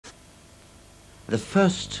The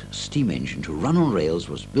first steam engine to run on rails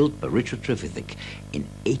was built by Richard Trevithick in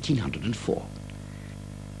 1804.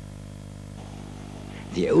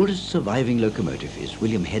 The oldest surviving locomotive is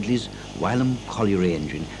William Hedley's Wylam colliery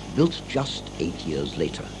engine, built just 8 years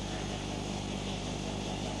later.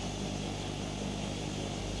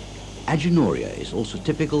 Agenoria is also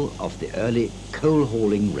typical of the early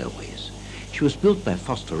coal-hauling railways. She was built by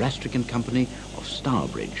Foster Rastrick and Company of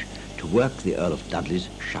Stourbridge to work the Earl of Dudley's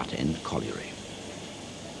Shut End colliery.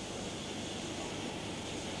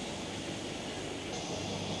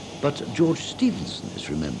 But George Stephenson is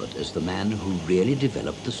remembered as the man who really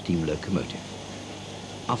developed the steam locomotive.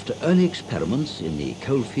 After early experiments in the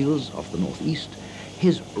coalfields of the northeast,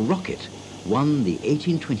 his rocket won the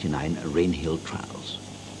 1829 Rainhill trials.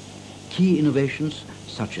 Key innovations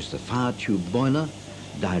such as the fire tube boiler,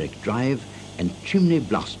 direct drive and chimney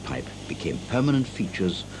blast pipe became permanent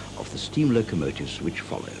features of the steam locomotives which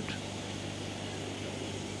followed.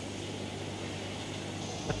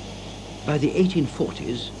 By the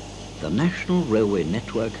 1840s, the national railway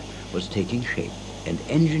network was taking shape and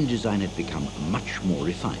engine design had become much more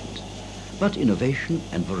refined. But innovation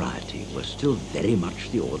and variety were still very much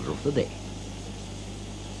the order of the day.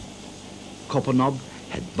 Copperknob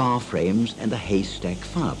had bar frames and a haystack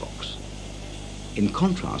firebox. In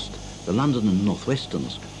contrast, the London and North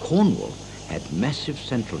Westerns, Cornwall, had massive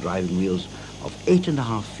central driving wheels of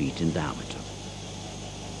 8.5 feet in diameter.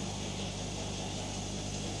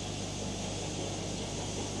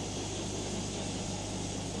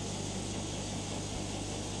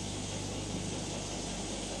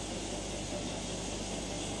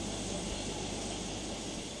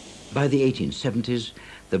 By the 1870s,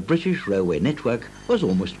 the British railway network was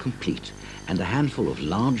almost complete, and a handful of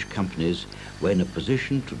large companies were in a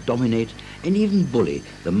position to dominate and even bully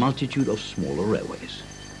the multitude of smaller railways.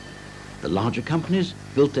 The larger companies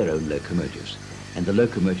built their own locomotives, and the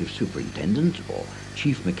locomotive superintendent, or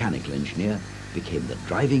chief mechanical engineer, became the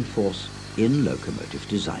driving force in locomotive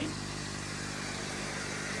design.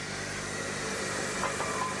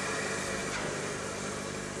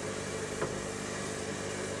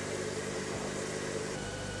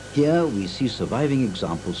 Here we see surviving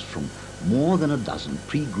examples from more than a dozen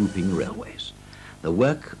pre-grouping railways, the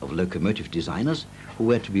work of locomotive designers who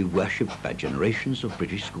were to be worshipped by generations of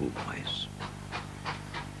British schoolboys.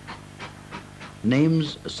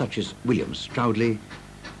 Names such as William Stroudley,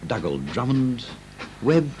 Dugald Drummond,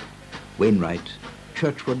 Webb, Wainwright,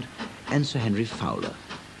 Churchward and Sir Henry Fowler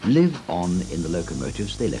live on in the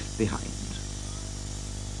locomotives they left behind.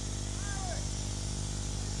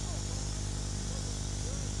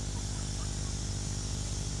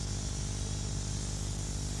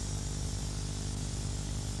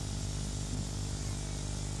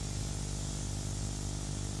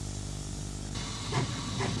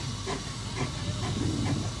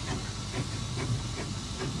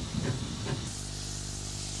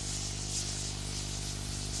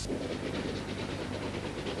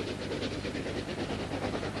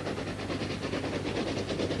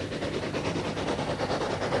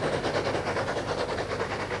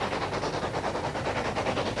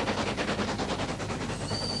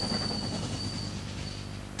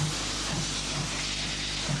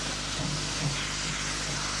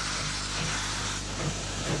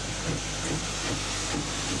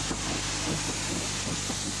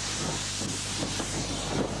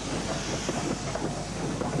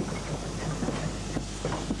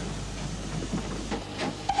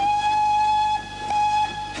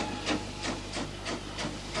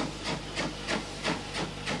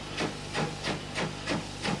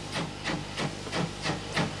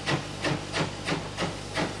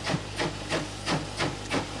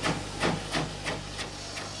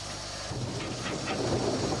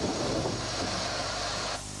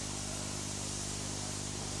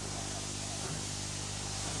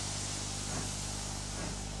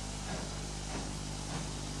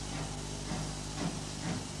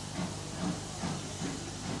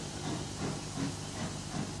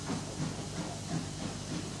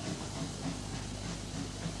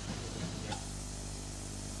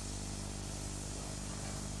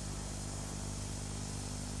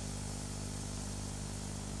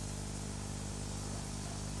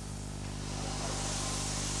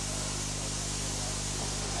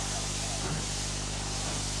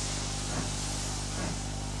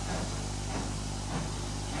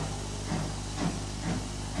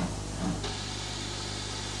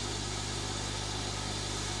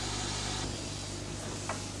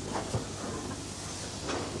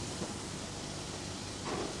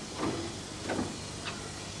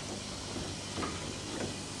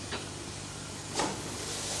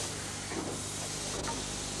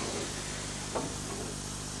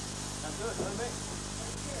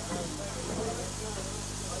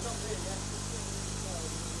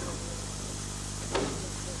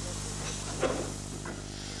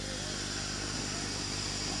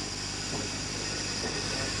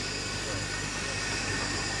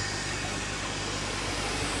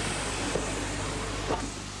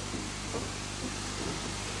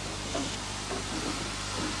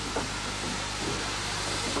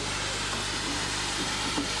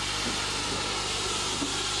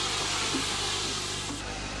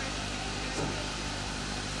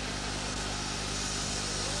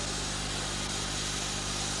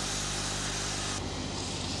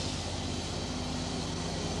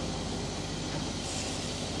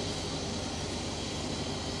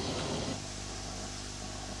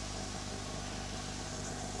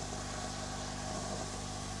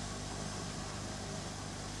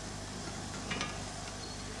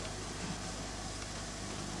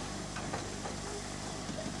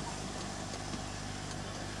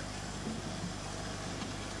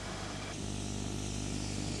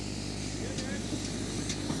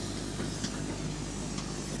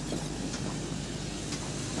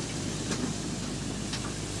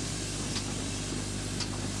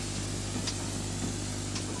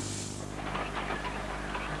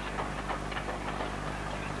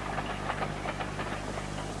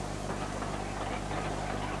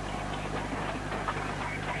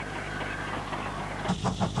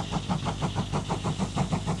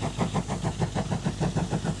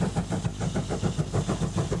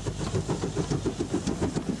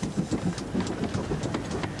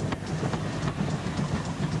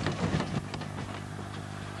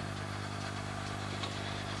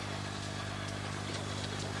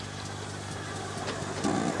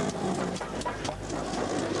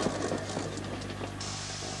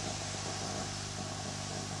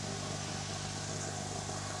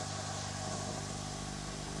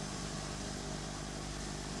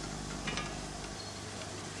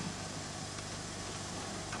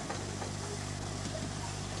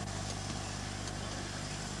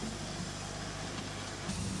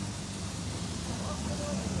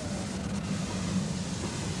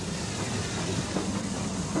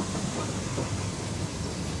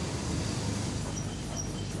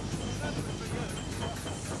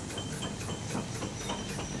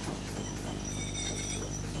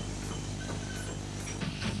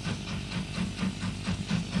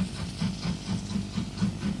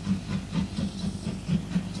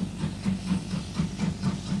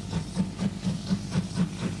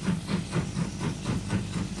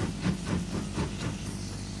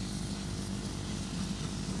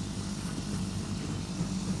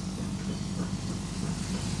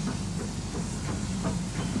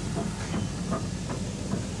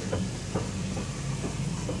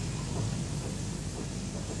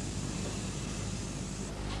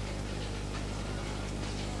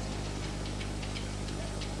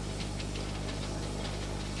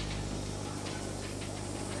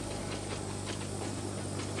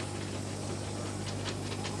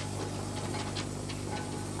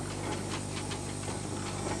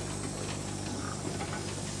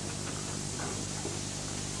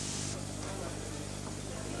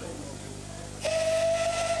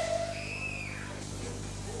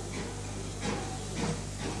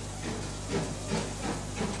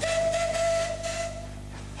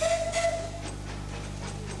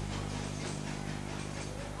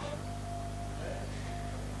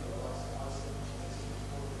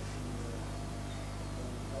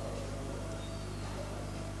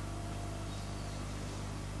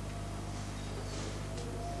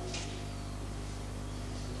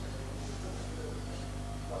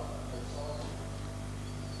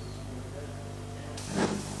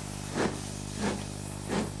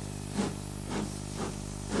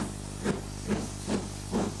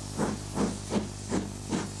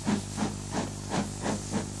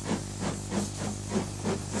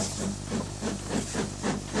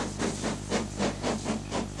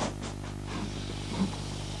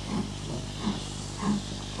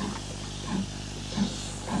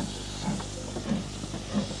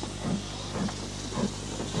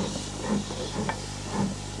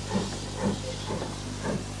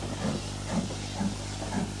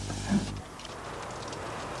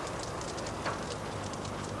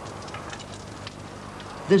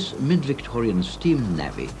 This mid-Victorian steam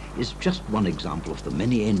navvy is just one example of the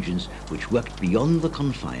many engines which worked beyond the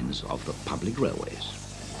confines of the public railways.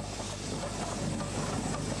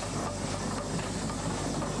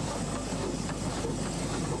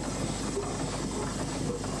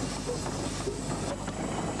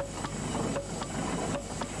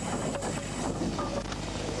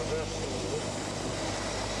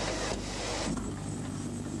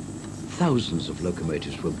 thousands of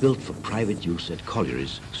locomotives were built for private use at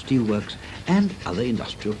collieries, steelworks, and other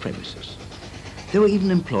industrial premises. They were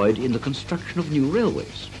even employed in the construction of new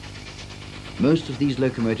railways. Most of these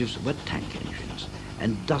locomotives were tank engines,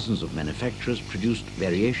 and dozens of manufacturers produced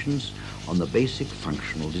variations on the basic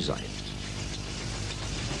functional designs.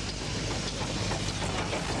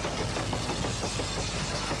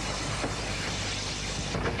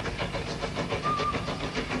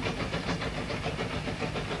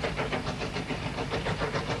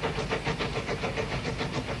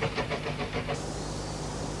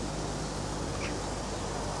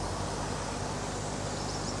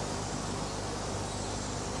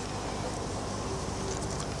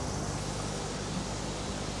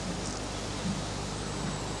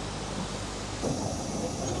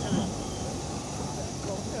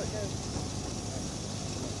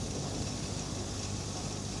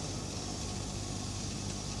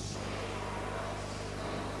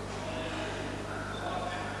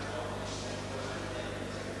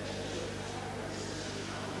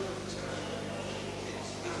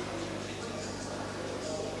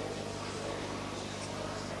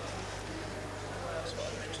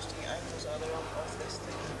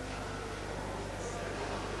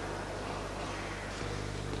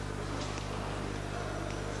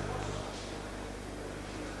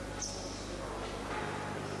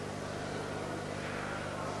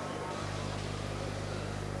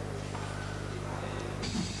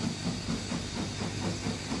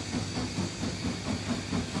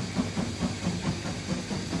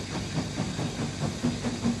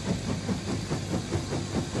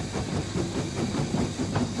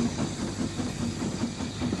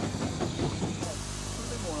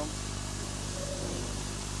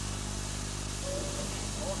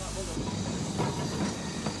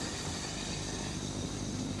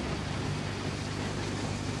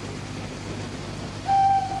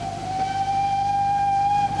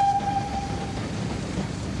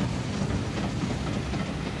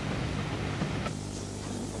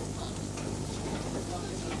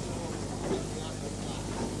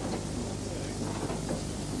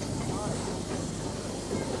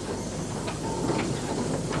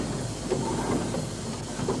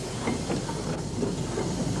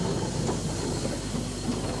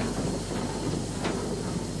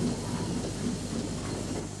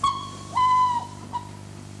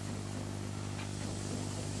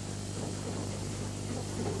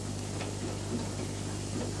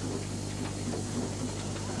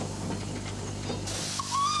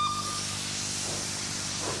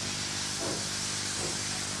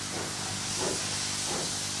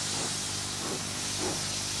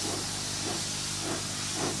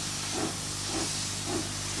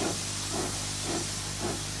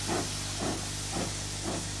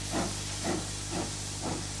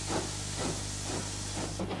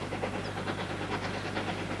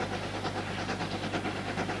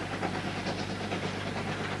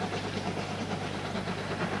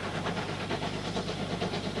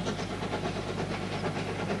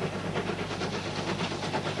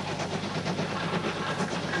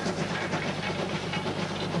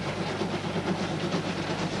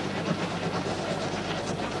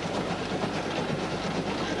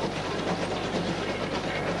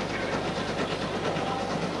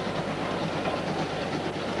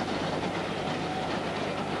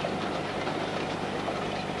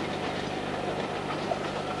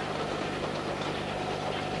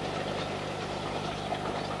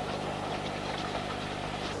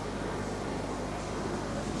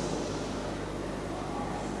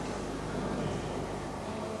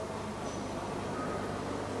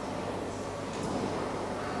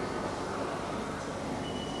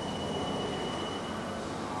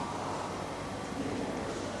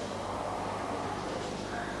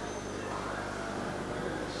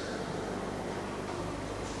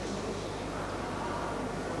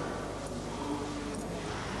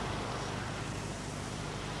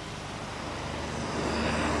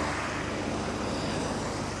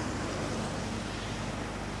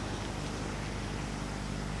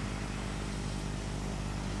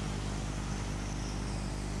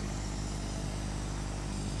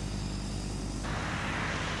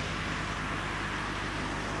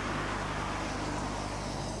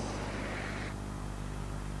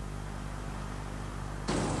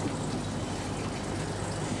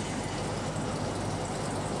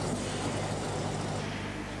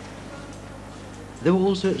 There were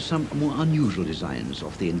also some more unusual designs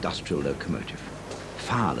of the industrial locomotive,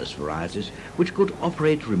 fireless varieties which could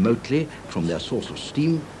operate remotely from their source of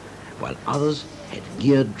steam, while others had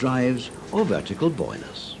geared drives or vertical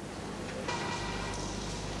boilers.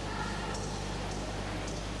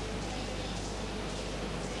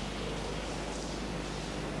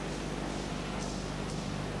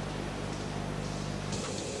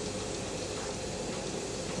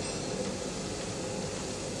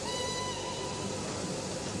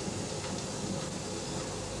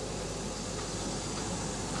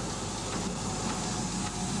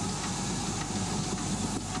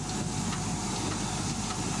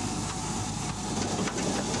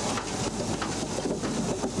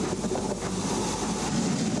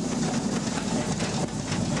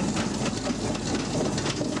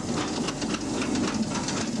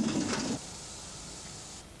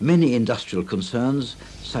 Many industrial concerns,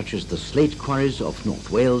 such as the slate quarries of North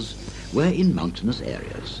Wales, were in mountainous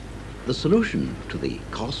areas. The solution to the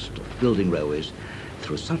cost of building railways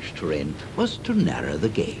through such terrain was to narrow the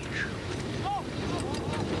gauge.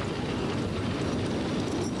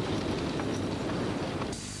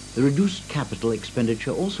 The reduced capital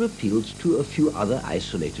expenditure also appealed to a few other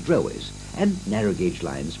isolated railways, and narrow gauge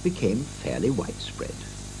lines became fairly widespread.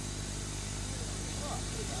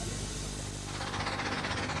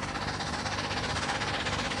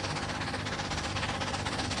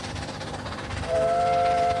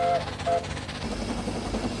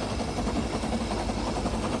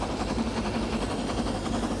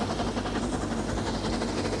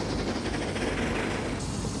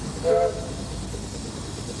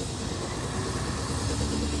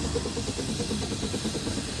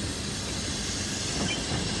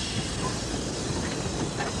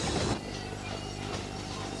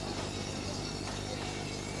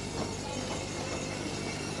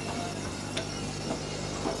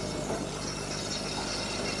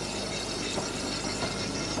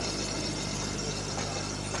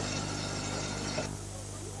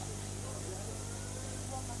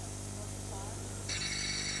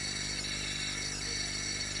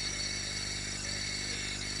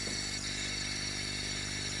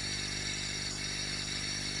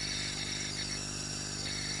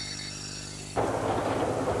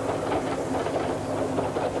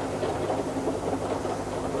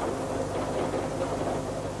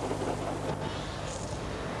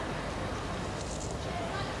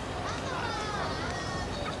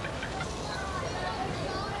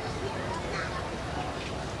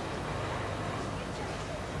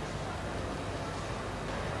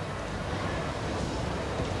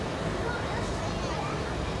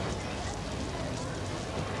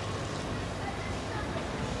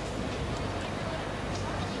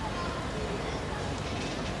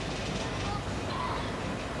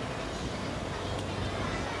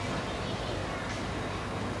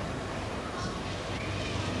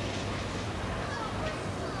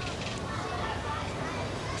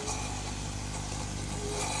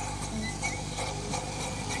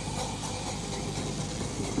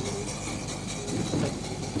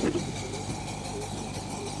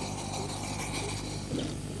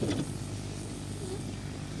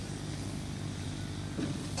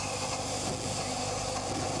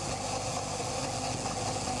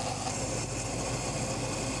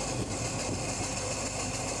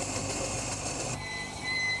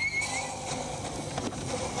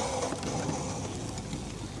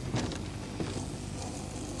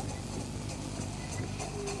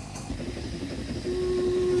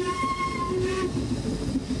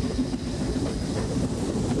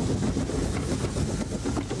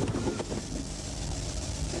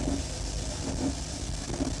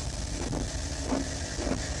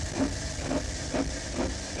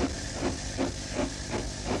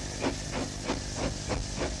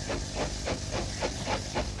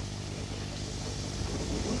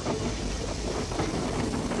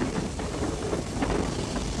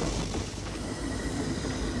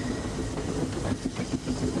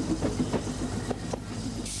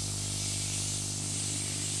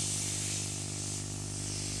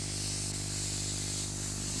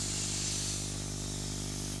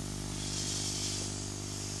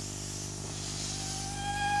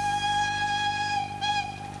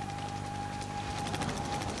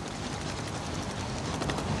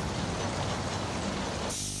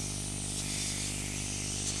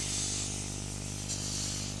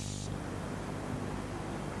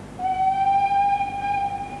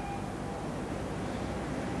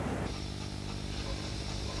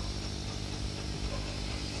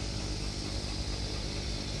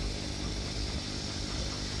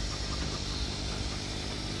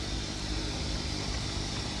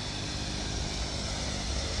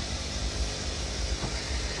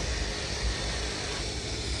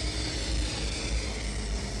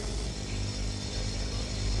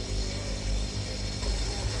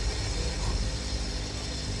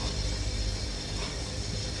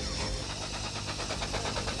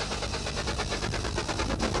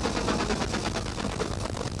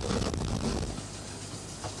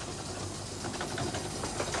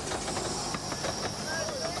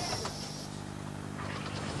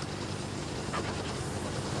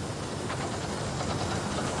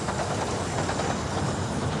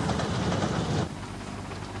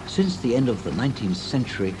 Since the end of the 19th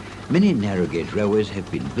century, many narrow gauge railways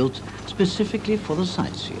have been built specifically for the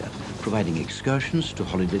sightseer, providing excursions to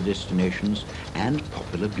holiday destinations and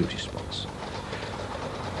popular beauty spots.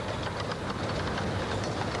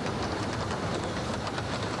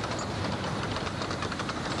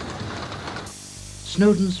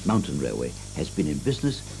 Snowdon's Mountain Railway has been in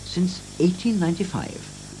business since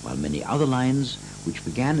 1895, while many other lines, which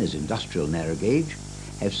began as industrial narrow gauge,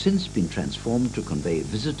 have since been transformed to convey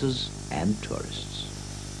visitors and tourists.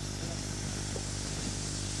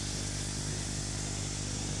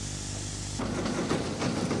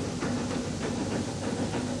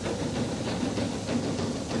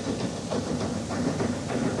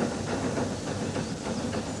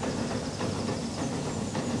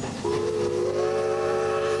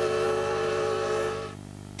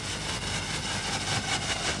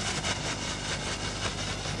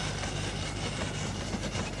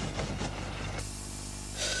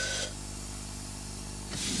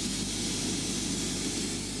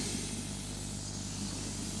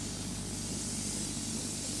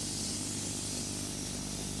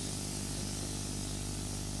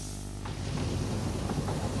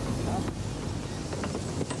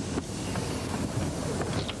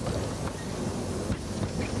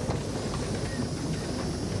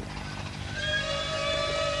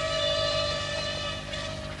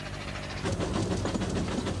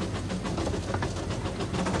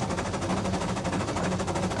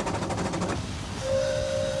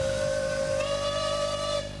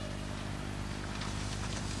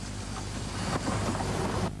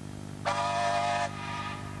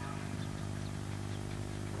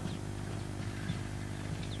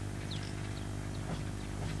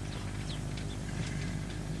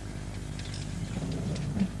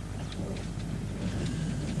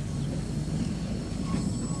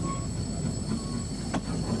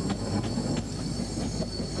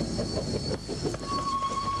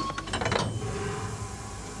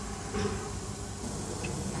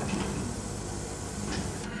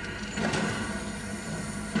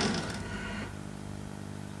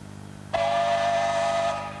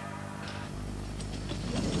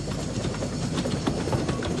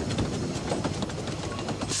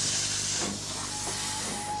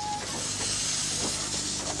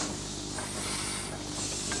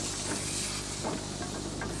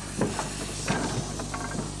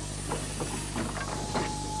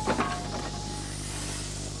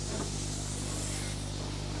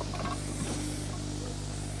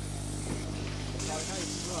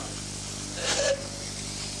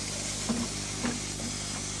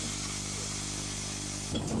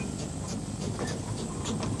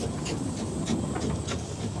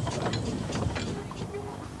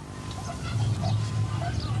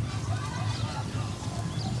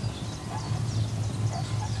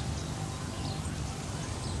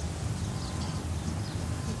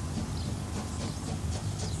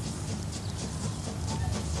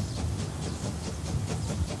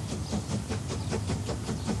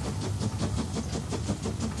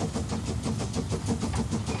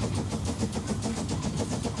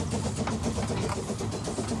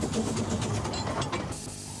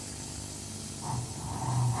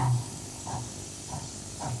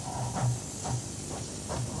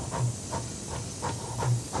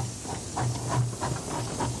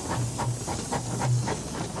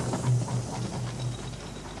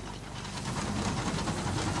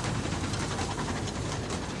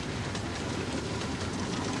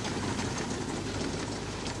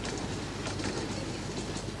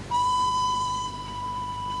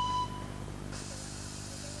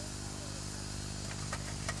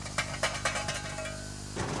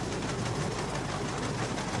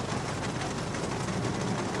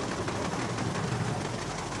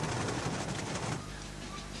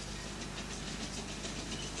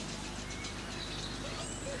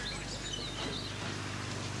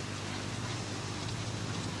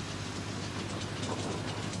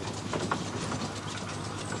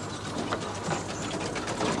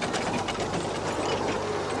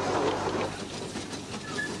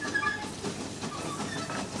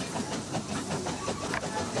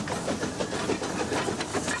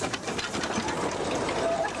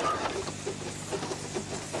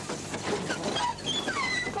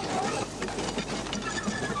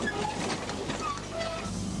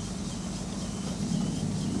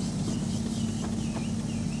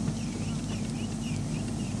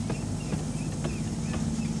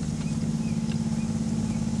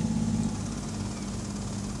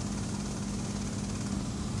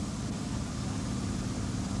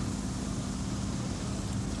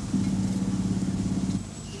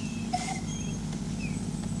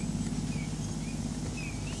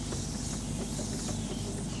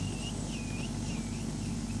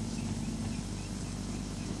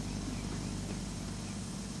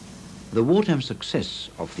 The wartime success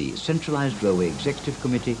of the Centralized Railway Executive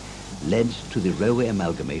Committee led to the railway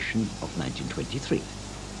amalgamation of 1923.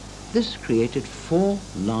 This created 4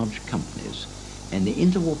 large companies, and the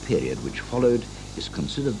interwar period which followed is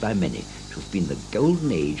considered by many to have been the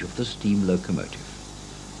golden age of the steam locomotive.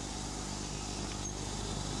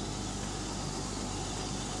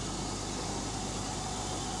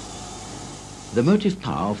 The motive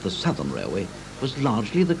power of the Southern Railway was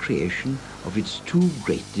largely the creation of its two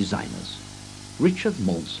great designers, Richard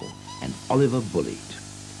Maunsell and Oliver Bulleid.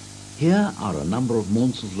 Here are a number of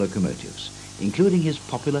Maunsell's locomotives, including his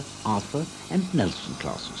popular Arthur and Nelson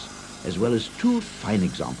classes, as well as two fine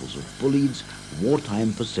examples of Bulleid's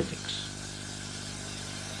wartime Pacifics.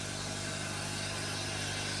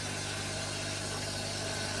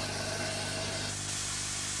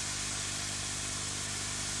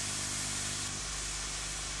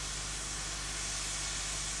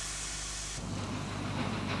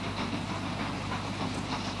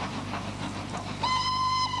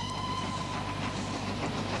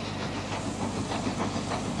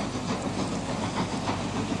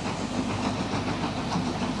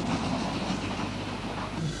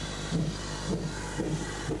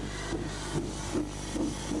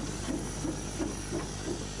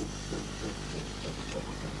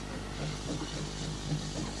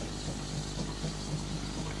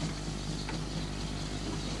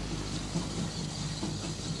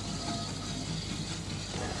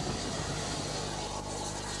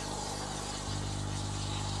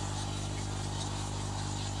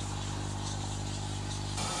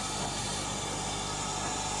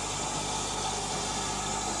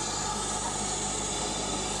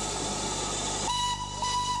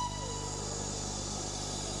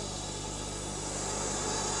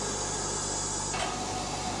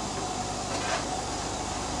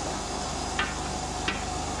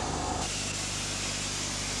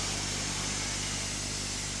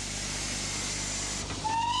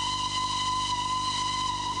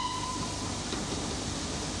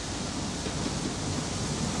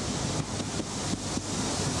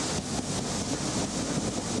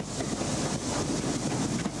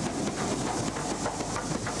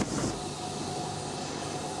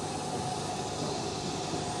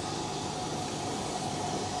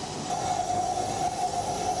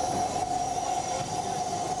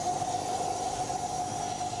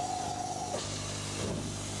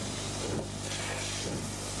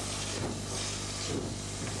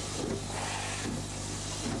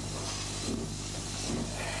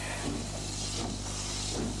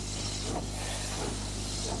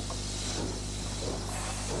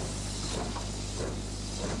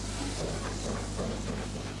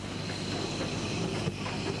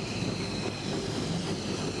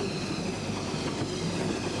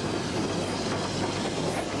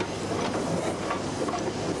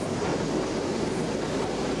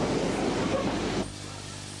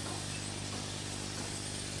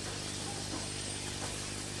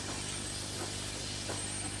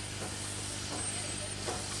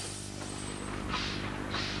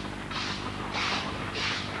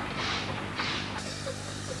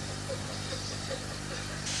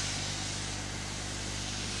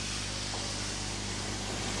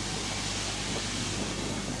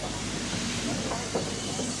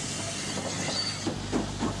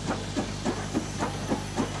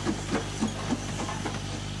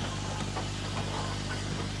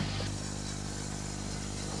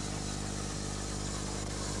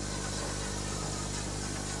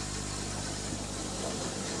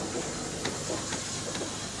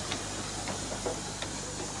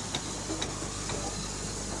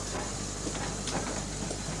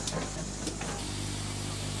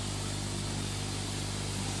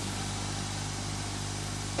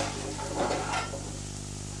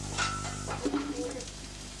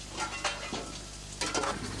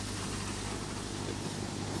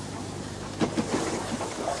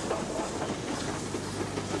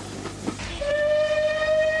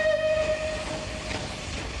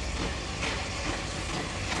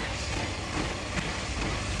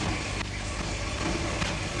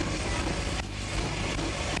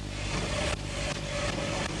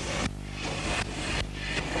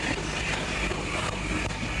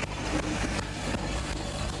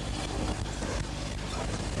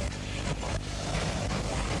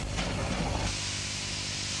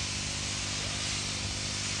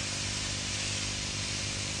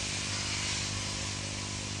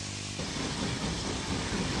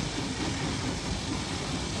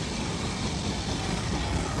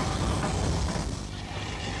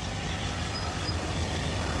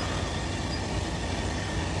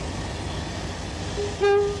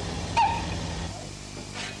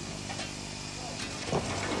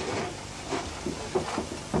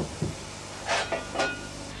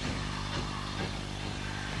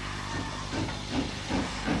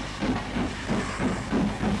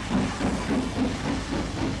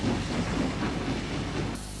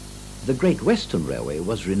 The Great Western Railway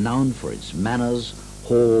was renowned for its manors,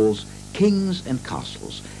 halls, kings and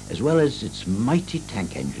castles, as well as its mighty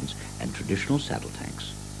tank engines and traditional saddle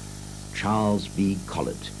tanks. Charles B.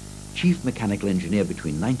 Collett, chief mechanical engineer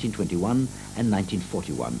between 1921 and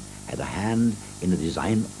 1941, had a hand in the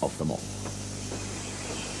design of them all.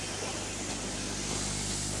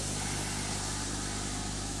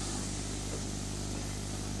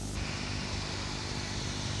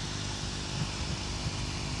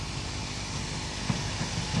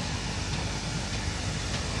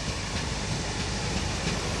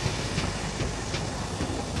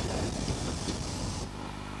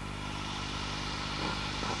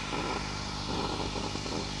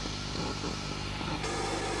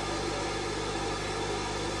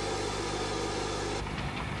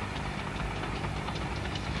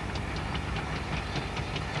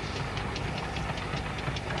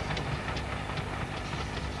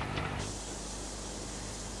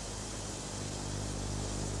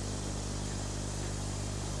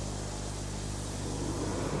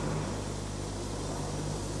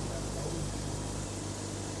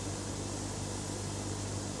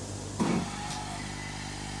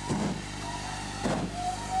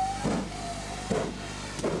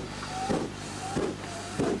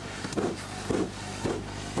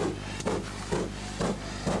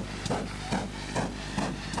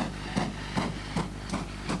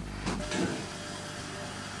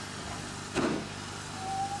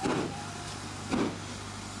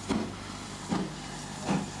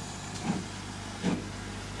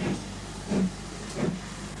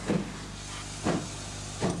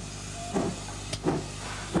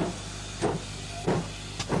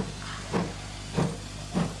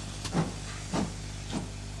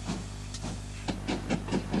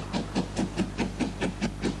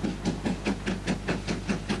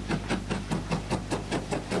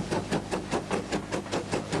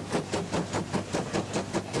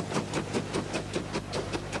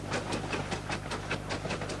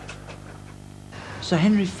 Sir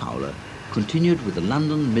Henry Fowler continued with the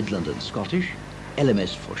London, Midland and Scottish,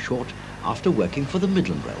 LMS for short, after working for the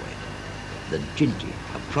Midland Railway. The Ginty,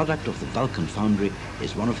 a product of the Vulcan foundry,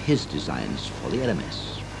 is one of his designs for the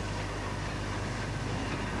LMS.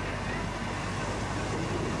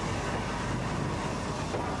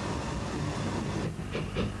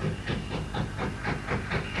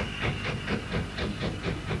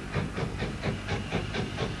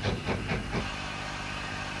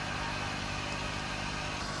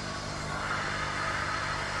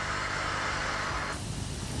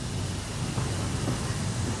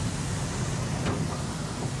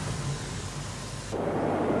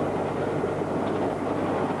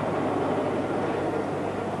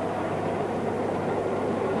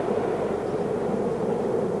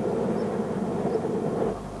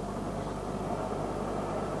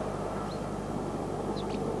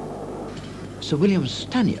 Sir William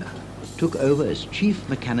Stanier took over as chief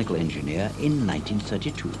mechanical engineer in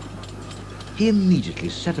 1932. He immediately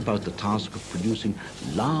set about the task of producing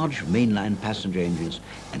large mainline passenger engines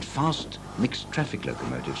and fast mixed traffic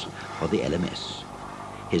locomotives for the LMS.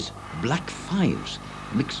 His Black Fives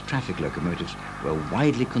mixed traffic locomotives were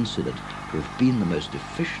widely considered to have been the most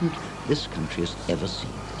efficient this country has ever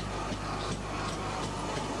seen.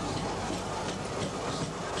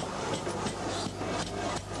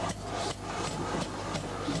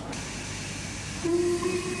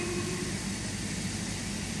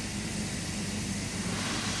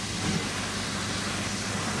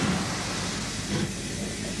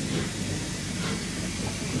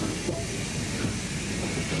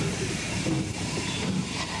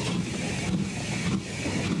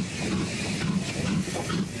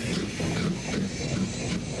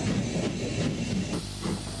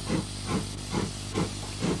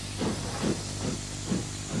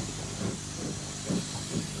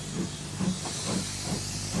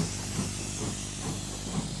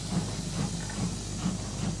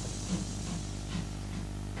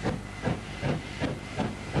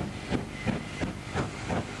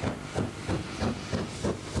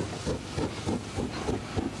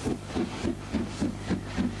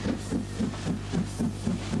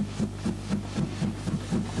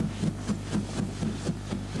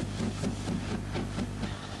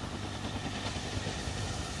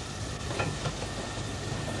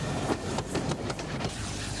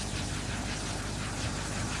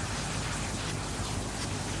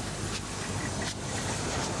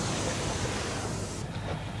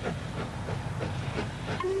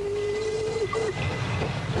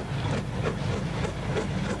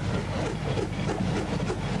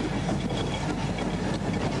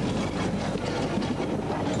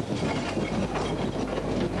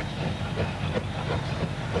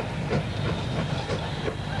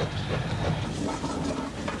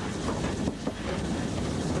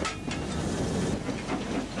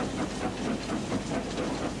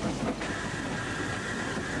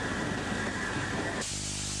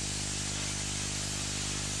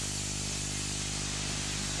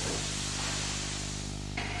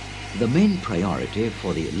 The main priority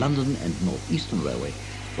for the London and North Eastern Railway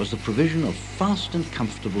was the provision of fast and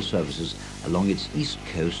comfortable services along its East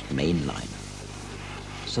Coast main line.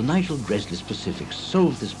 Sir Nigel Gresley's Pacific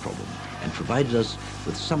solved this problem and provided us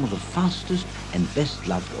with some of the fastest and best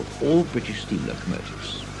loved of all British steam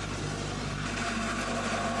locomotives.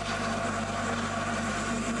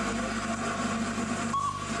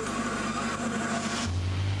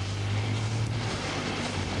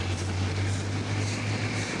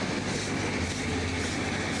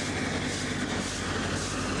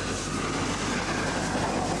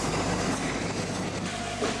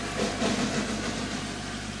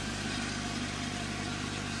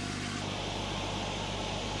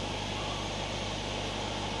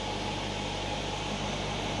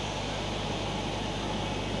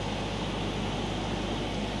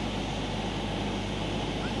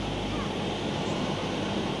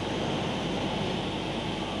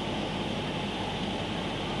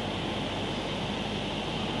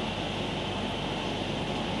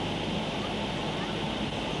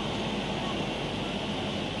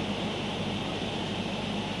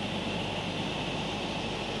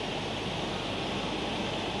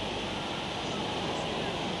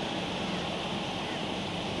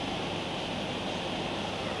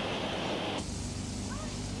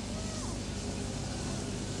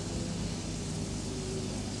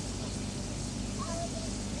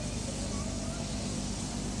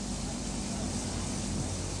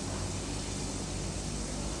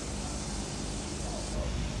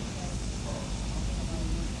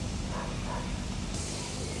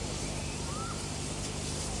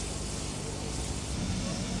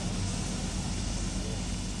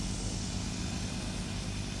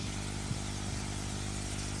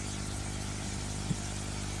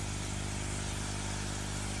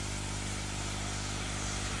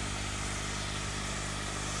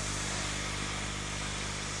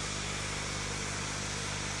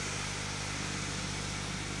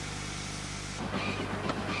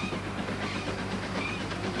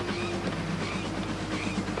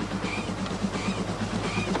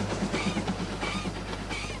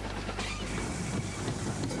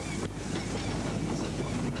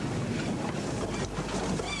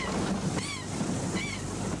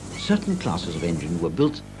 Certain classes of engine were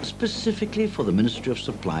built specifically for the Ministry of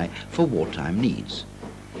Supply for wartime needs.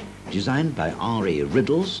 Designed by R.A.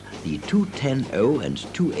 Riddles, the 210 and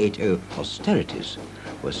 280 austerities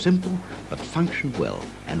were simple but functioned well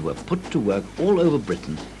and were put to work all over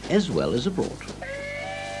Britain as well as abroad.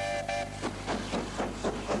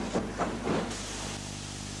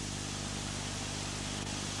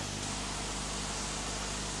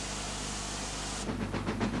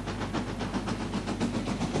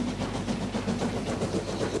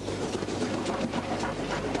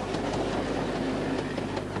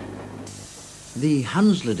 The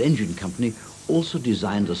Hunslet Engine Company also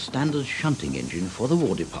designed a standard shunting engine for the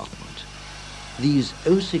War Department. These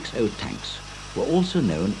 060 tanks were also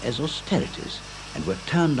known as austerities and were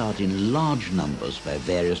turned out in large numbers by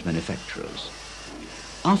various manufacturers.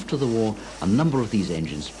 After the war, a number of these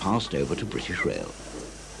engines passed over to British Rail.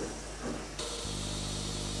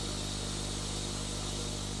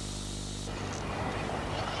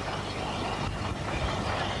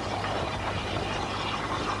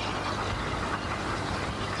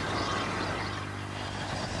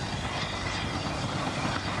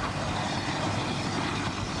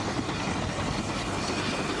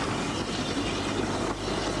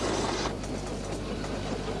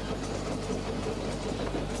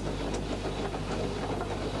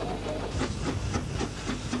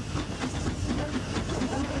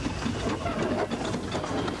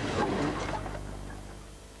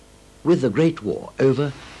 With the Great War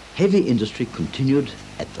over, heavy industry continued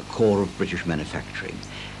at the core of British manufacturing,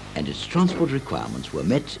 and its transport requirements were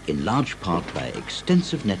met in large part by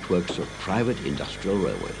extensive networks of private industrial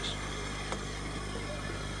railways.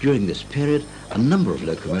 During this period, a number of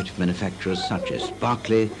locomotive manufacturers such as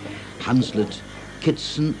Barclay, Hunslet,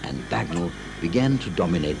 Kitson and Bagnall began to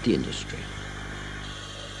dominate the industry.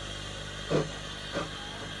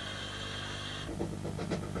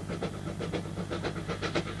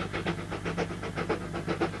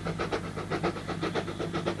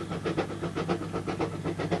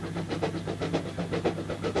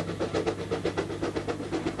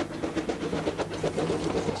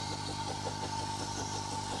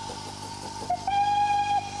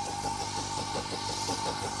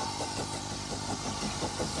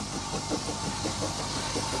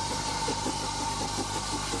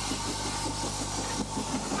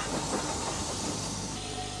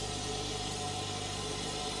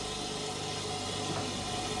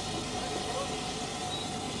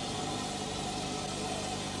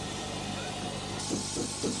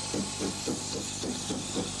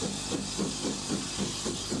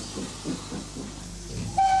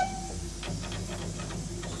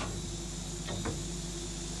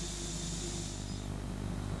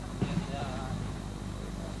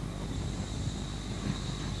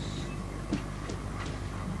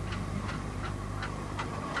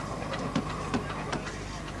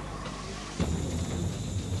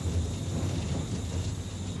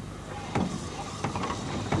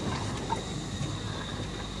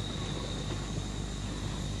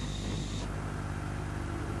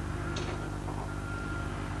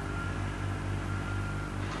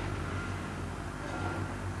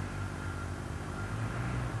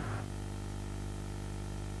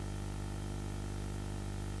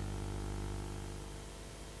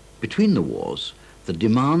 Between the wars, the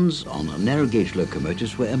demands on narrow-gauge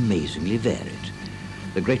locomotives were amazingly varied.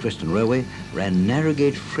 The Great Western Railway ran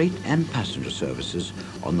narrow-gauge freight and passenger services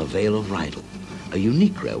on the Vale of Rydal, a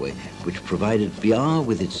unique railway which provided BR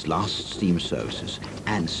with its last steam services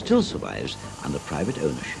and still survives under private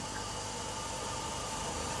ownership.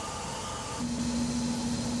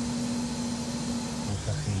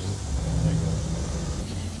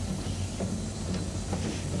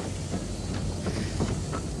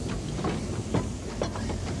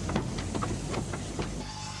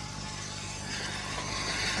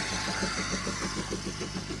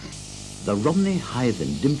 The Romney, Hythe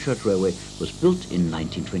and Dymchurch Railway was built in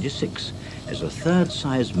 1926 as a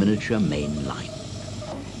third-size miniature main line.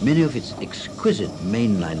 Many of its exquisite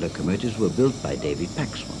mainline locomotives were built by David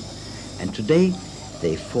Paxman, and today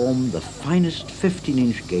they form the finest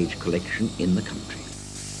 15-inch gauge collection in the country.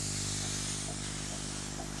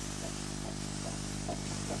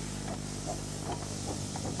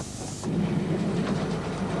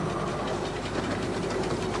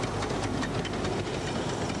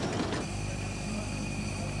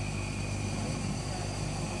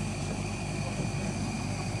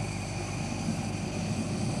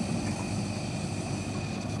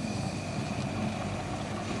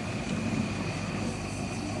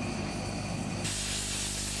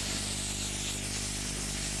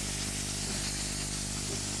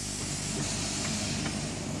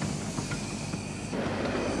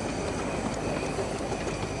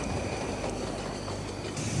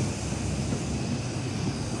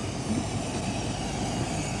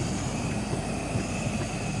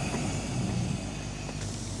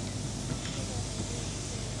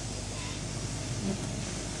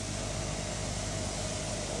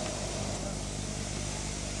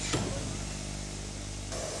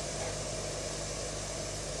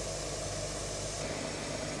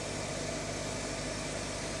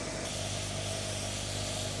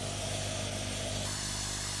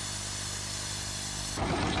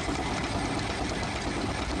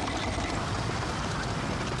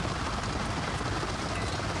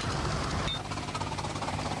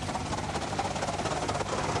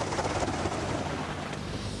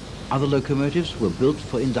 Other locomotives were built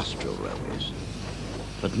for industrial railways.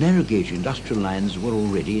 But narrow-gauge industrial lines were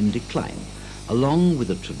already in decline, along with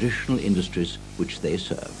the traditional industries which they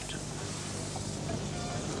served.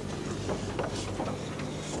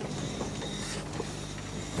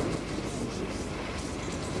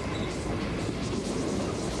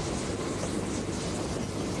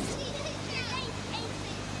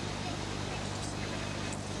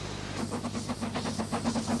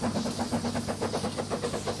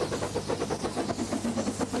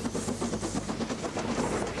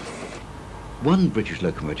 One British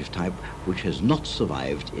locomotive type which has not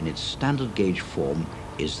survived in its standard gauge form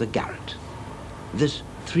is the Garratt. This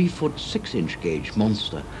 3-foot 6-inch gauge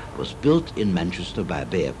monster was built in Manchester by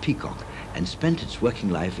Bayer Peacock and spent its working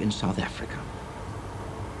life in South Africa.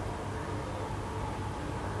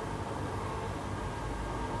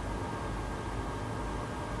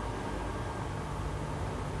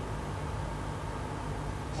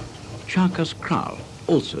 Tjakas Kraal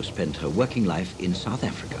also spent her working life in South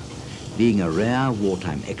Africa, being a rare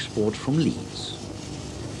wartime export from Leeds.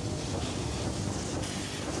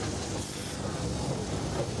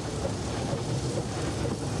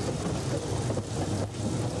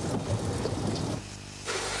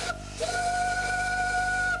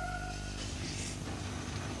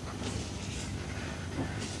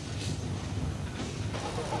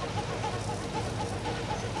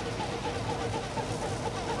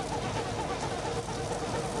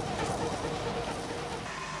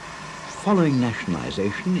 Following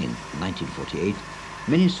nationalisation in 1948,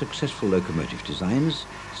 many successful locomotive designs,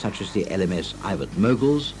 such as the LMS Ivat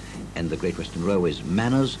Moguls and the Great Western Railway's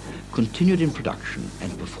Manners, continued in production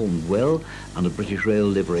and performed well under British Rail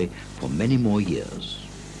livery for many more years.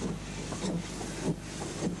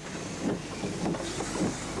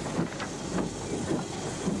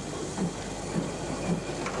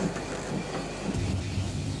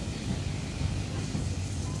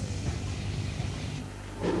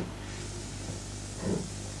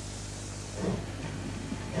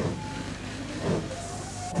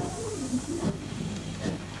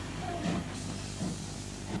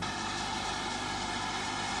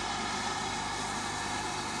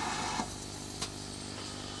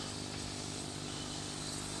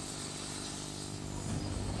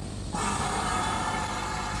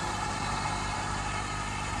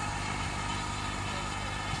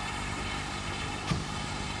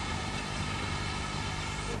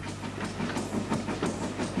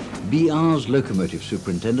 BR's locomotive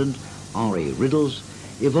superintendent, R.A. Riddles,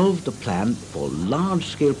 evolved a plan for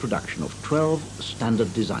large-scale production of 12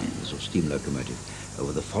 standard designs of steam locomotive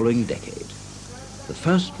over the following decade. The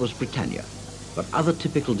first was Britannia, but other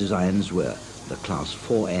typical designs were the Class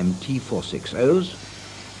 4M T460s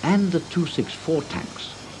and the 264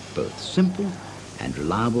 tanks, both simple and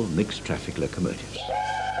reliable mixed-traffic locomotives.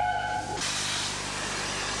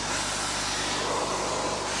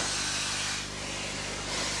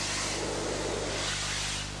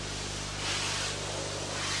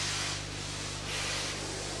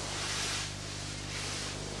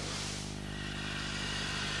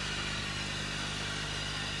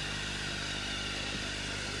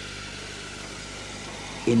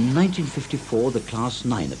 In 1954, the Class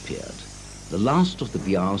 9 appeared, the last of the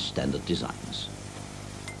BR's standard designs.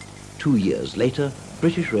 2 years later,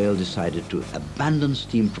 British Rail decided to abandon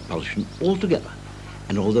steam propulsion altogether,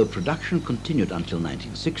 and although production continued until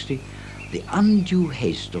 1960, the undue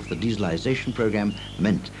haste of the dieselization program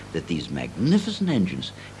meant that these magnificent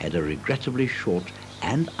engines had a regrettably short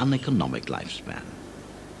and uneconomic lifespan.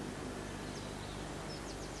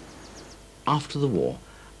 After the war,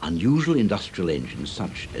 unusual industrial engines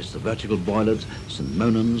such as the vertical boilers, St.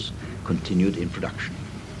 Monans, continued in production.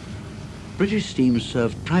 British Steam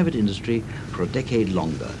served private industry for a decade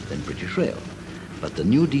longer than British Rail, but the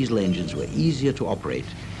new diesel engines were easier to operate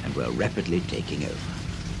and were rapidly taking over.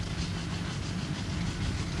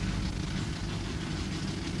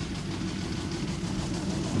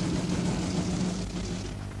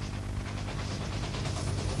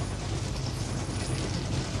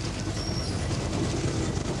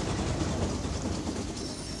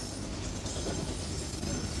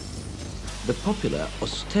 The popular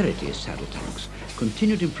austerity saddle tanks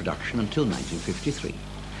continued in production until 1953.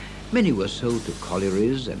 Many were sold to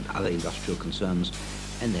collieries and other industrial concerns,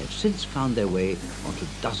 and they have since found their way onto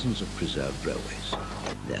dozens of preserved railways.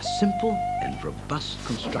 Their simple and robust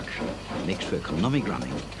construction makes for economic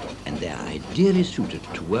running, and they are ideally suited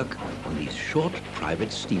to work on these short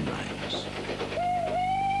private steam lines.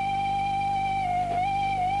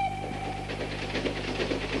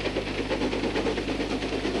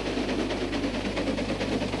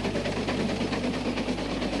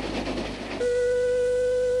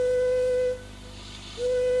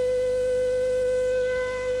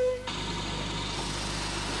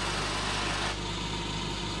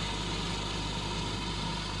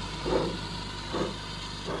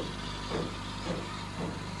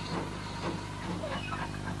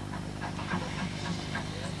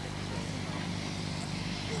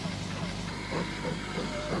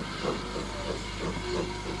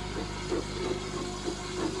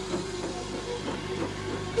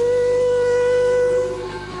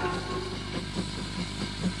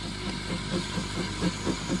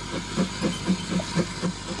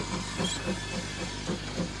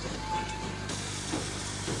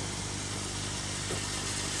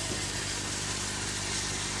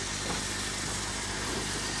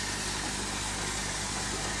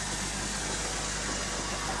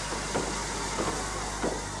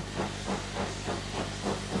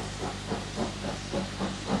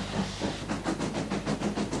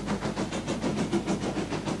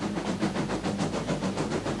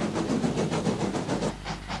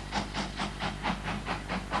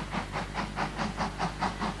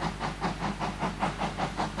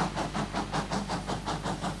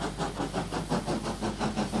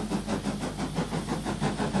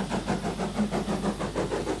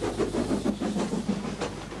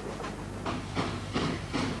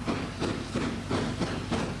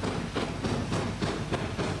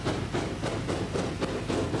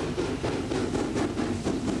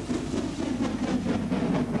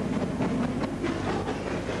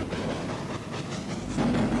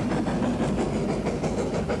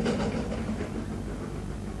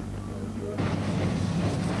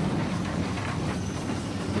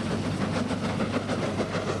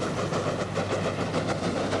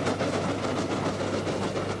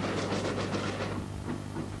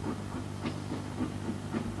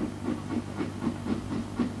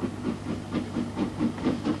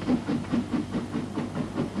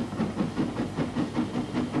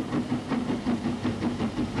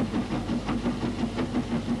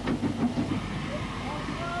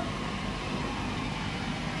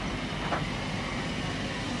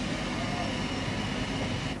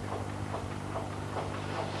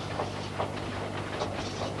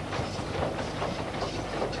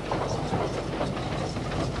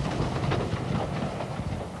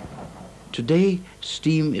 Today,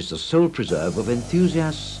 steam is the sole preserve of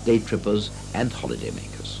enthusiasts, day trippers, and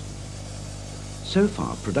holidaymakers. So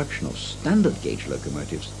far, production of standard gauge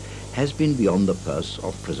locomotives has been beyond the purse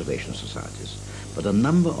of preservation societies, but a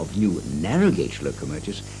number of new narrow-gauge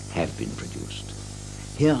locomotives have been produced.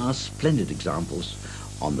 Here are splendid examples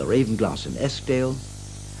on the Ravenglass in Eskdale,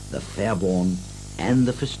 the Fairbourne and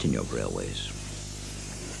the Festiniog railways.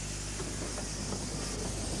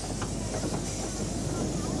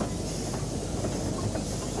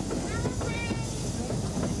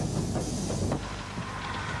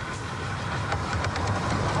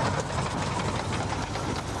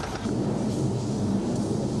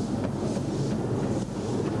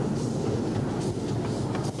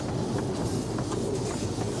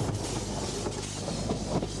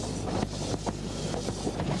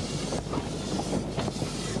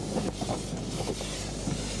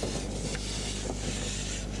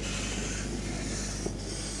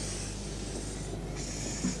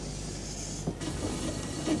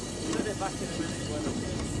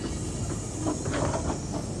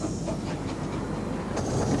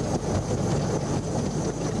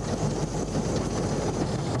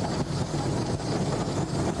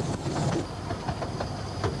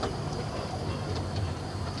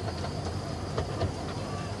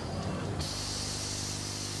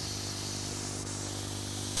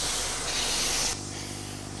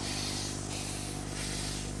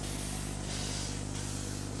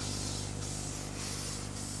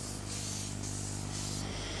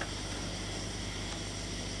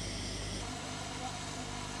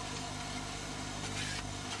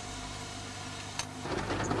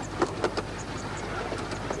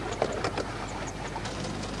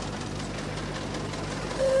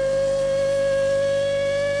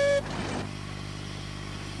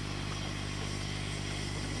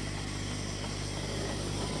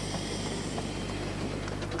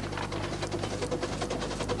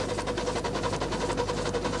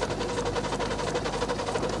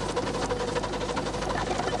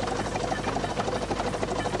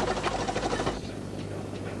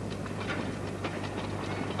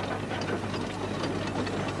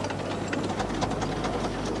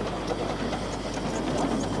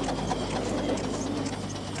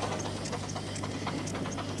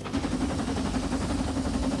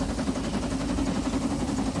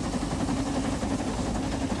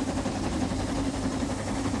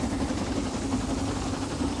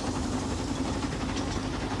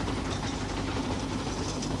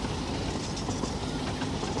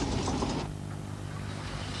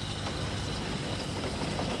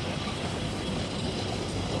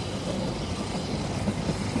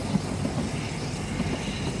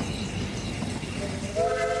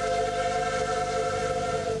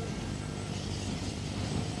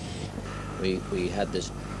 We had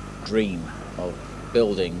this dream of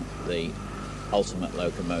building the ultimate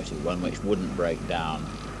locomotive, one which wouldn't break down,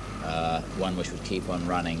 one which would keep on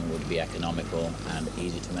running, would be economical and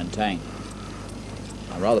easy to maintain.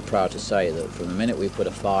 I'm rather proud to say that from the minute we put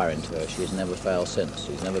a fire into her, she's never failed since.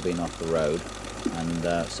 She's never been off the road,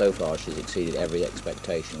 and so far she's exceeded every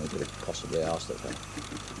expectation we could have possibly asked of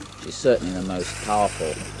her. She's certainly the most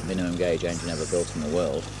powerful minimum gauge engine ever built in the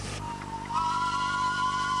world.